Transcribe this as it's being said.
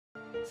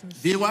Jesús.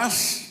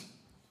 Viewers,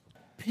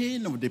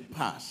 pain of the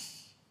past.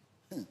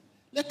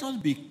 Let us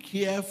be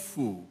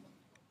careful.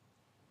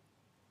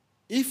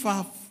 If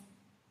I've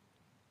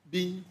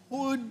been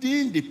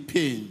holding the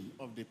pain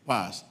of the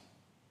past,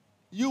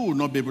 you will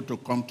not be able to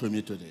come to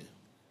me today.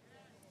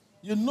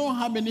 You know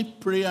how many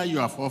prayers you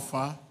have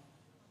offered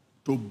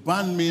to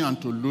ban me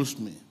and to lose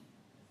me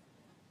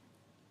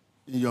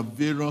in your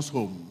various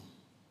homes.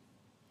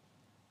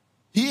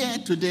 Here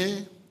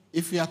today,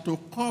 if you are to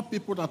call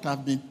people that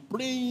have been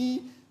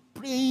praying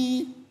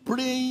in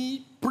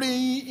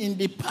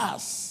the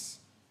past,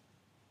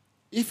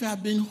 if you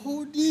have been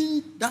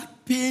holding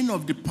that pain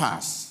of the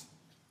past,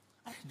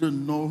 I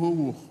don't know who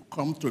will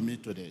come to me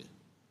today.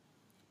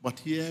 But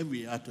here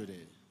we are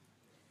today.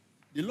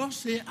 The Lord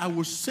said, I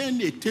will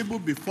send a table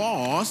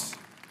before us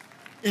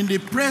in the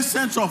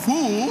presence of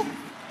who?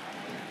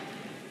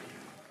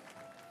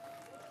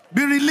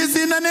 Be released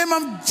in the name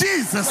of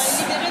Jesus.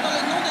 Soyez libérés dans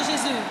le nom de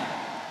Jésus.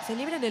 Se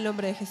libre en el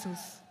nombre de Jesús.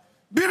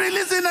 Be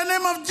released in the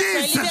name of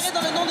Soyez libérés Jesus.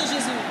 dans le nom de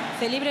Jésus.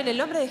 Se libre en el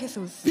nombre de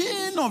Jesús.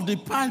 Pain of the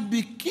past,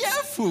 be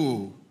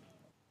careful.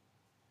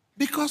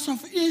 Because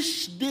of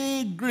each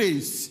day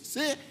grace.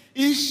 Say,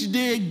 each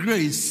day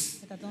grace.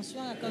 Faites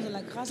attention à cause de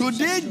la grâce de chaque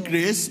Today jour.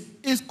 grace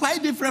is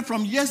quite different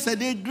from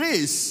yesterday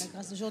grace. La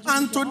grâce d'aujourd'hui est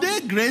And différente.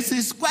 today grace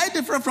is quite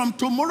different from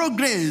tomorrow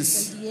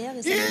grace. Celle d'hier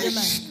et celle de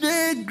demain. Each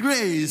day Cada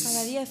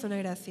grace. día es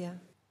una gracia.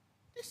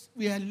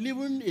 We are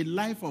living a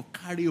life of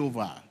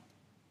carryover.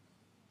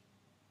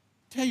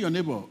 Tell your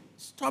neighbor,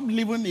 stop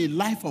living a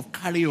life of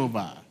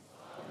carryover.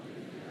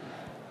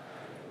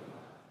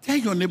 Tell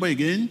your neighbor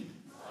again.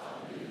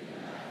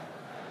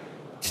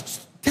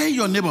 Tell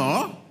your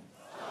neighbor.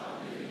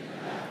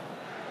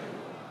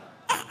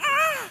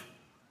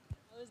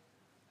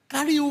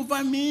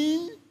 Carryover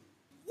means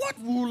what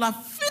we will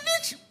have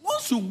finished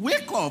once you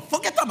wake up.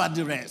 Forget about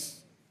the rest.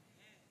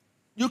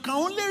 You can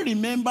only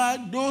remember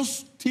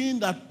those things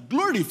that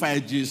glorify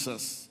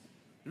Jesus.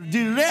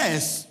 The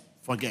rest,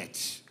 forget.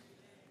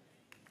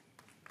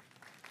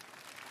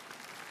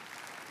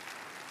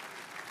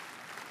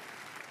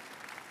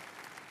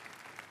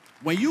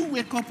 When you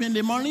wake up in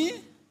the morning,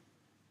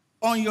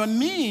 on your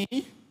knee,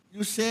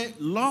 you say,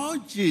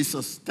 Lord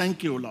Jesus,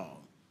 thank you, Lord,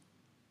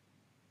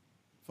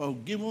 for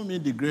giving me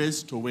the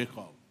grace to wake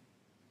up.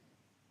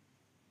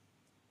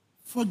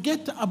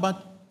 Forget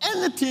about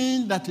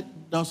anything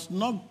that does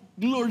not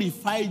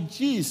glorify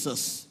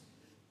Jesus.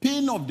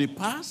 Pain of the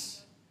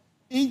past,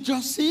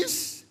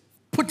 injustice,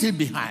 put it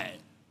behind.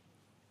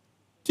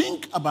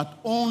 Think about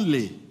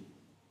only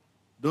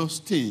those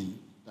things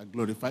that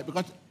glorify,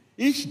 because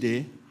each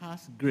day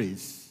has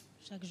grace.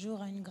 Chaque jour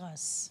a une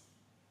grâce.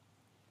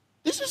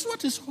 This is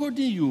what is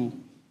holding you.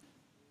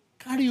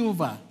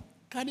 Carryover.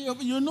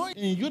 Carryover. You know,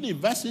 in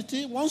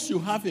university, once you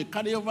have a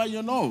carryover,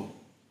 you know,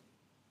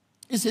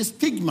 it's a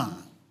stigma.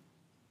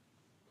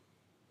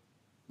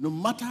 No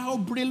matter how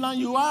brilliant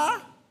you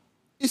are,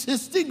 it's a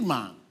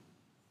stigma.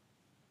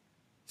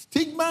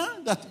 Stigma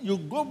that you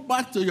go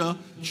back to your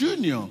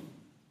junior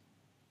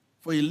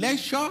for a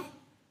lecture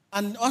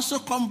and also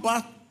come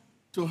back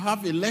to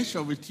have a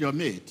lecture with your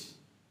mate.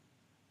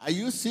 Are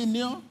you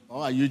senior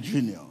or are you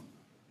junior?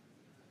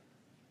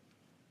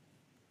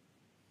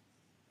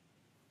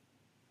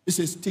 It's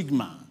a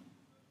stigma.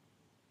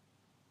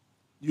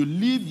 You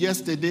live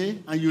yesterday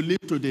and you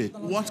live today.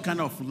 What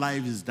kind of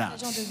life is that?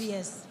 Quel genre de vie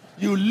est-ce?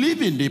 You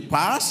live in the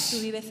past,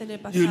 Tú vives en el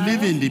pasado. you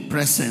live in the Tú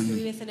present.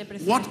 vives en el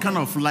presente. What kind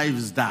of life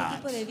is ¿Qué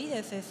that? tipo de vida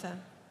es esa?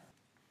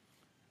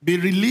 Be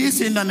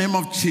released in the name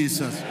of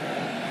Jesus.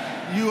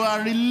 You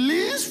are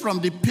released from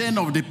the pain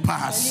of the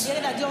past.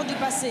 Libérez la douleur du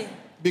passé.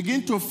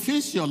 Begin to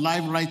fix your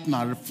life right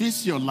now.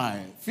 Fix your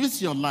life.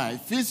 Fix your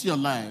life. Fix your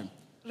life.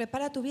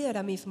 Repara tu vida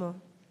ahora mismo.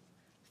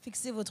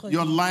 Fixez votre vie.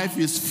 Your life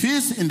is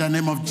fixed in the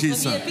name of Votre vie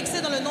Jesus. est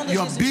fixée dans le nom de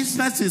Your Jésus.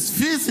 business is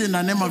fixed in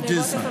the name of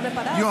Jesus.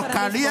 Your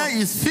career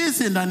is fixed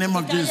in the name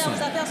of Carrière, Jesus.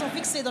 vos affaires sont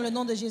fixées dans le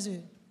nom de Jésus.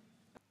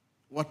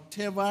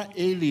 Whatever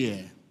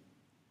area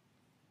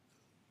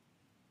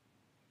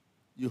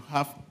you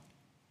have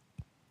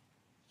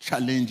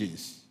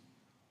challenges,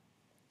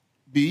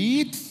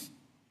 be it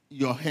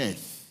your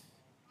health,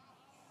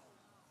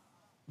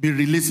 be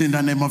released in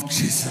the name of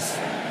Jesus.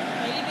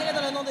 Soyez libérés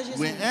dans le nom de Jésus.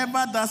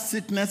 Wherever that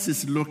sickness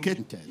is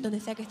located, Donde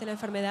sea que esté la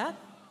enfermedad,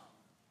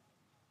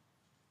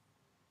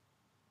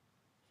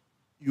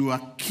 you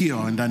are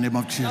cured in the name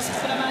of Lorsque Jesus.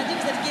 c'est la maladie,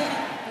 vous êtes guéris.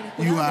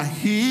 eres You curado. are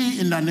healed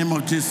in the name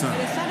of Jesus.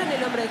 Eres sano en el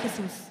nombre de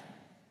Jesús.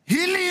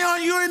 Healing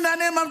on you in the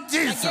name of La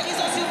Jesus.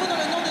 guérison sur vous dans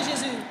le nom de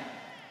Jésus.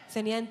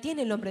 Sanidad en ti en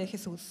el nombre de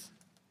Jesús.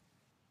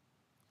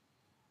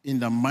 In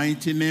the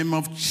mighty name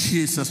of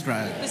Jesus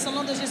Christ. Puissant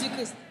nom de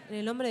Jésus-Christ. En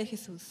el nombre de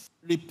Jesús.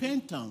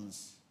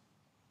 Repentance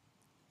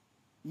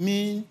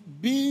means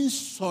being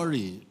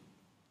sorry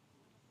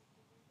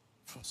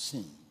for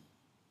sin.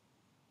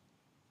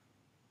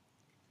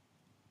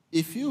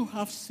 If you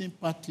have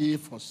sympathy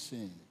for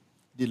sin,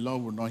 the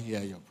Lord will not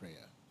hear your prayer.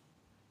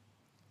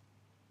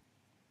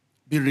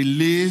 Be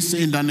released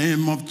in the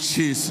name of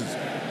Jesus.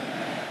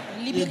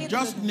 You Libérés dans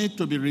just le... need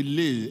to be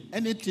released.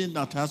 Anything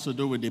that has to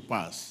do with the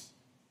past.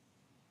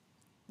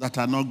 that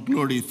are not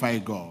glorify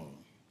God.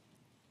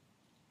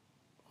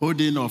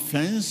 Holding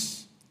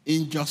offense,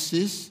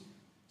 injustice,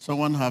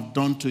 someone have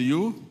done to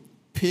you,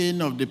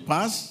 pain of the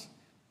past,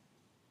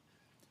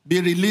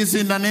 be released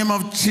in the name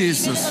of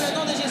Jesus.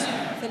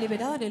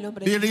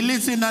 Be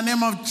released in the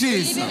name of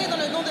Jesus.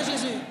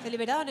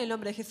 Liberado en el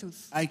nombre de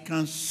Jesús. I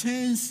can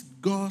sense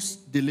God's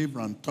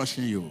deliverance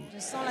touching you. Je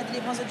sens la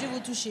délivrance de Dieu vous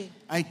toucher.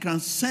 I can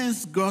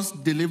sense God's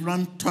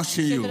deliverance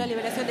touching you. Siento la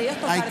liberación de Dios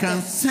I can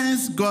tocarte.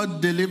 sense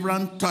God's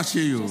deliverance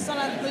touching you. Je sens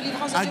la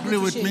délivrance de Dieu Agree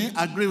vous with toucher. me,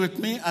 agree with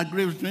me,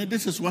 agree with me.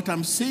 This is what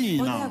I'm seeing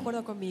Ponte de now.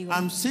 acuerdo conmigo.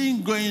 I'm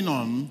seeing going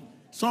on.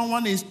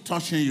 Someone is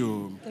touching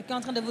you. Quelqu'un est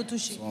en train de vous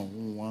toucher.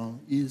 Someone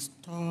is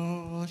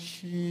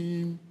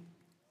touching.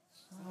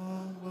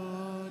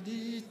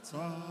 Somebody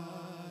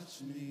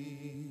touch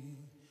me.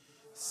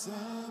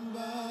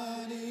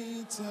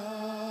 Somebody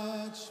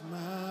touch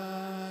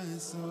my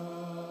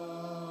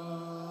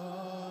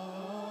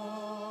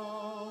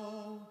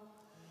soul.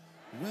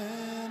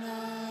 When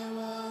I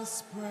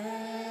was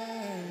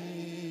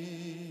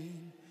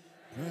praying,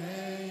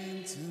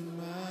 praying to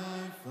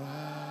my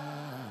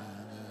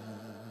Father,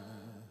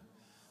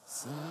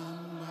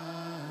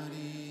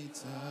 somebody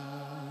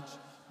touch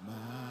my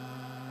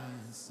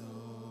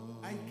soul.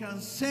 I can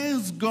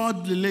sense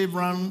God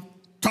deliverance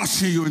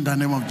touching you in the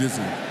name of Jesus.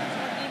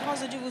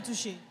 De Dieu vous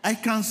toucher. I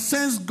can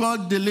sense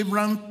God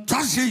deliverance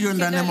touching you in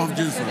the name of Siento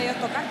la Jesus. liberación de Dios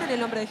tocarte en el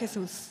nombre de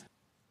Jesús.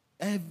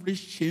 Every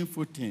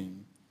shameful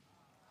thing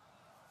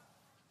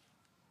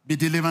be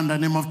delivered in the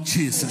name of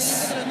Jesus.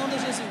 Délivré dans le nom de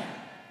Jésus.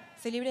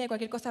 Se libre de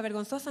cualquier cosa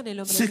vergonzosa en el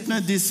nombre de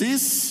Sickness, Jesús.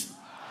 disease,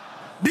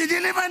 be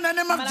delivered in the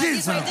name of Maladie,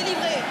 Jesus. soyez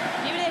délivrés.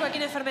 Libre de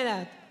cualquier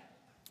enfermedad.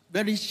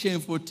 Very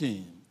shameful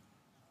thing.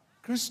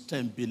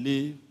 Christians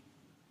believe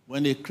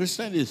when a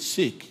Christian is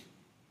sick,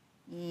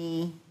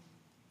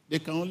 they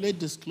can only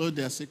disclose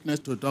their sickness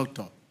to a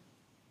doctor.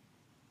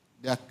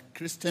 Their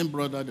Christian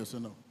brother, they say,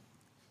 no,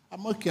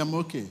 I'm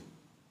okay.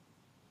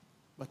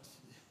 But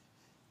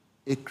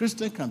a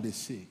Christian can be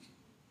sick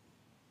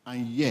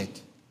and yet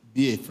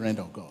be a friend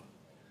of God.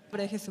 En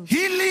el nombre de Jesús.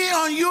 Healing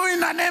on you in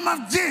the name of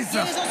Jesus.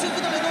 Guérison sur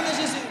vous dans le nom de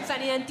Jésus.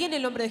 Sanidad en ti en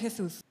el nombre de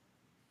Jesús.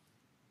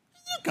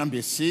 You can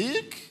be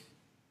sick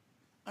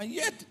and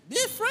yet be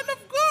a friend of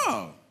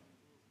God.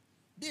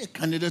 Be a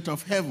candidate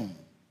of heaven.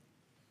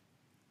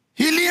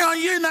 Healing on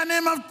you in the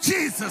name of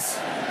Jesus.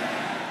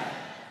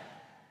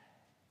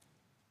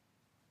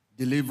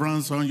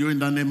 Deliverance on you in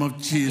the name of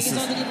Guérison,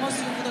 Jesus. délivrance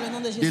sur vous dans le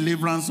nom de Jésus.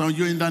 Deliverance on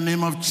you in the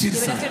name of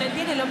Jesus. Liberación en ti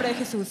en el nombre de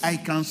Jesús. I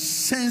can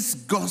sense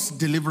God's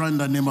deliverance in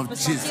the name of Je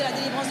sentir Jesus. la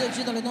délivrance de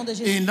Dieu dans le nom de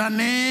Jésus. In the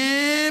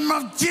name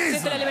of Siento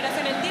Jesus. la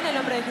liberación en ti en el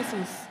nombre de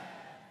Jesús.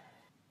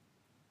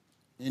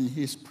 In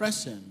His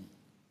presence,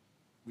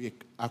 we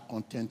are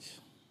content.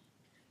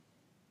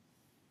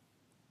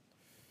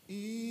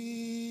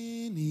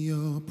 In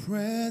your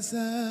presence,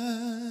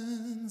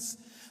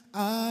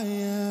 I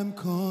am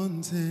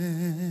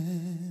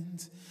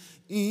content.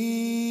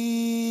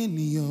 In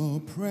your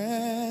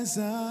presence,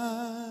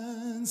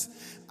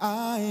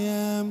 I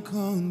am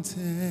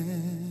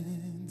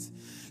content.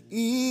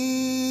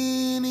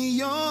 In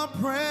your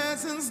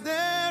presence,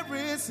 there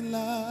is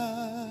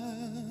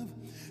love,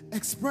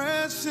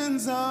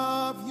 expressions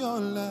of your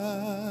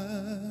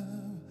love,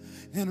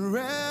 and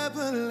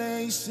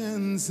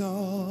revelations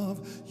of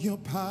your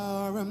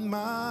power and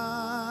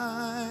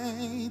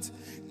might.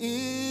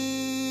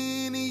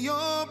 In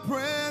your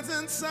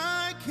presence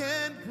I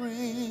can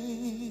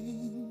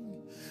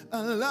bring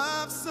a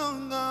love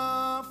song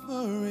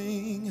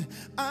offering.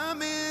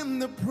 I'm in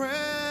the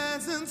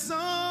presence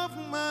of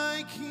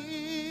my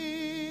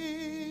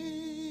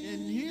King.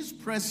 In His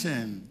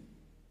presence,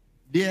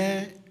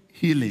 there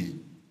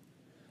healing,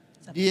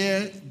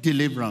 there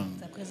deliverance.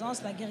 Sa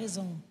présence, la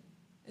guérison.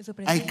 En su I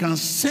presencia. can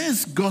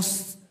sense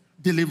God's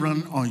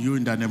deliverance on you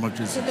in the name of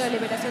Jesus. Siento la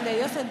liberación de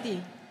Dios en ti.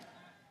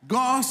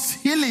 God's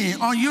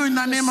healing on you in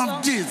the name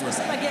of Je Jesus.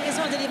 sens la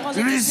guérison et la délivrance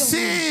de Dieu sur vous.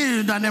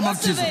 Receive the name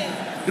of Jesus.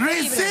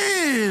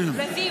 Receive.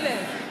 Recibe.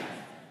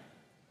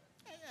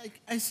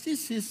 I still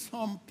see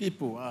some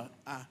people are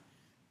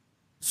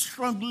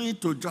struggling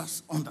to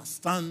just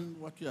understand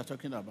what you are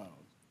talking about.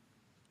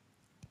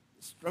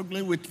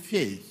 Struggling with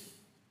faith.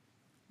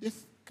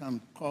 This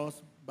can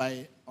cause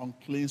by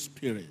unclean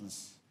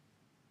spirits.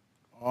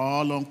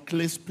 All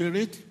unclean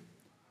spirit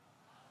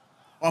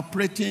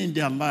operating in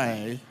their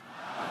life,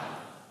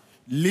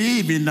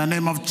 live in the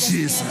name of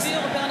Jesus. Dieu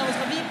opérant dans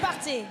votre vie,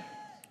 partez.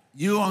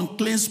 You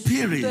unclean Tu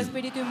spirit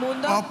espíritu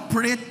inmundo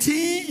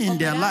operating in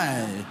their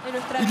life,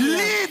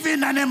 live in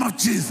the name of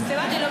Jesus. se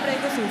va en el nombre de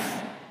Jesús.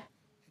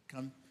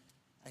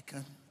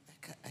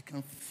 I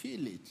can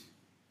feel it.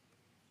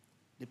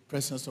 The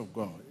presence of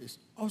God is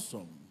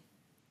awesome.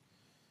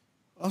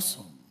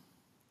 Awesome.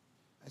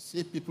 I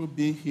see people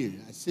being healed.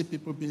 I see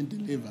people being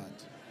delivered.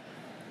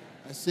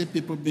 I see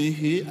people being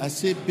healed. I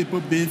see people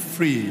being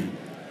free.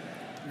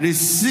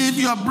 Receive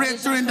your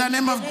breakthrough in the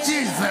name of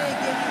Jesus.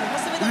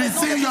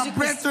 Receive your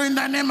breakthrough in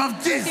the name of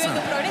Recibe Jesus. tu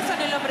progreso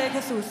en el nombre de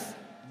Jesús.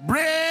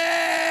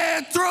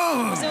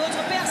 Breakthrough. C'est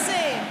votre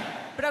percée.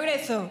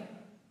 Progreso.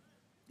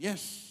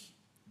 Yes.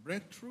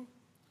 Breakthrough,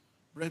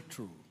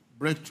 breakthrough,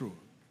 breakthrough.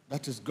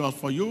 That is God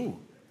for you.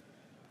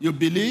 You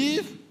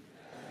believe?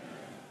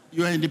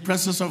 You are in the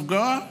presence of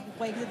God. Vous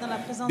croyez que vous êtes dans la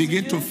présence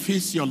Begin de to Dieu?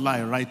 feast your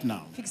life right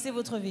now. Fixez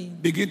votre vie.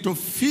 Begin to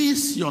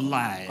feast your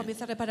life.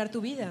 Comienza a reparar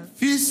tu vida.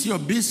 Feast your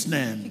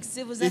business.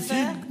 Fixez vos If you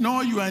affaires.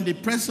 know you are in the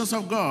presence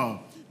of God,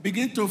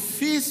 begin to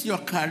feast your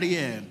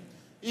career.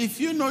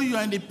 If you know you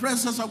are in the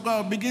presence of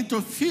God, begin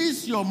to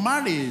feast your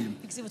marriage.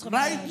 Fixez votre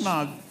Right mariage.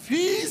 now,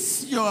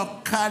 feast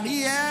your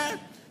career,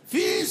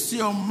 feast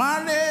your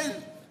marriage,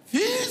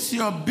 feast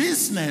your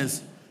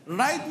business.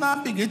 Right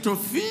now, begin to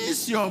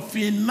feast your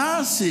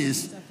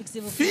finances.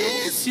 Fixez vos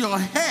Feast your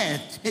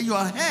head.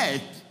 Your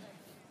head.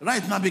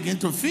 Right now, begin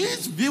to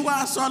feast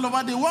viewers all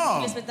over the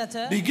world. Les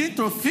spectateurs. Begin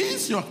to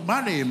feast your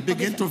marriage.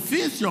 Begin to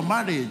feast your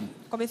marriage.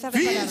 Comienza a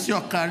Feast reparar.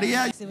 your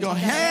career, Fixez your votre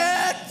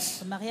head,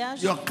 Votre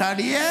mariage, your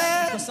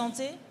career, votre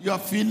santé, your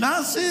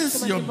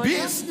finances, Tu your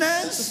matrimonio, tus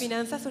business,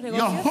 finanzas, tus your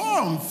negocios.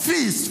 home.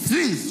 Feast,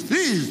 feast,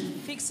 feast.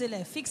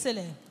 fixez-les,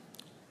 fixez-les.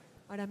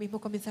 Ahora mismo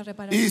comienza a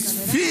reparar tu It's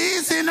carrera.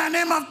 feast in the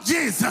name of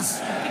Jesus.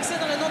 Fixez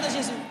dans le nom de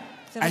Jésus.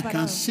 Ser I reparado.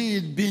 can see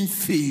it being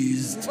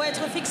feast. Vous pouvez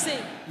être fixé.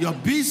 Your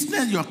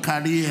business, your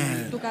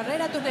career, Tu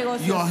carrera, tus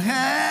negocios. your Tu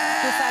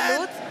head,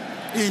 salud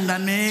in the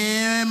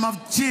name of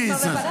son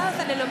Jesus. reparadas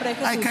en el nombre de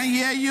I Jesús. can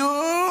hear you.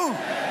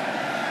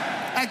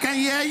 I can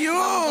hear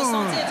Votre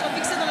santé you. être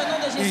fixé dans le nom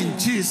de In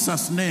Jésus.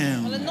 Jesus' Dans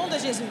le name. nom de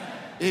Jésus.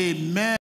 Amen.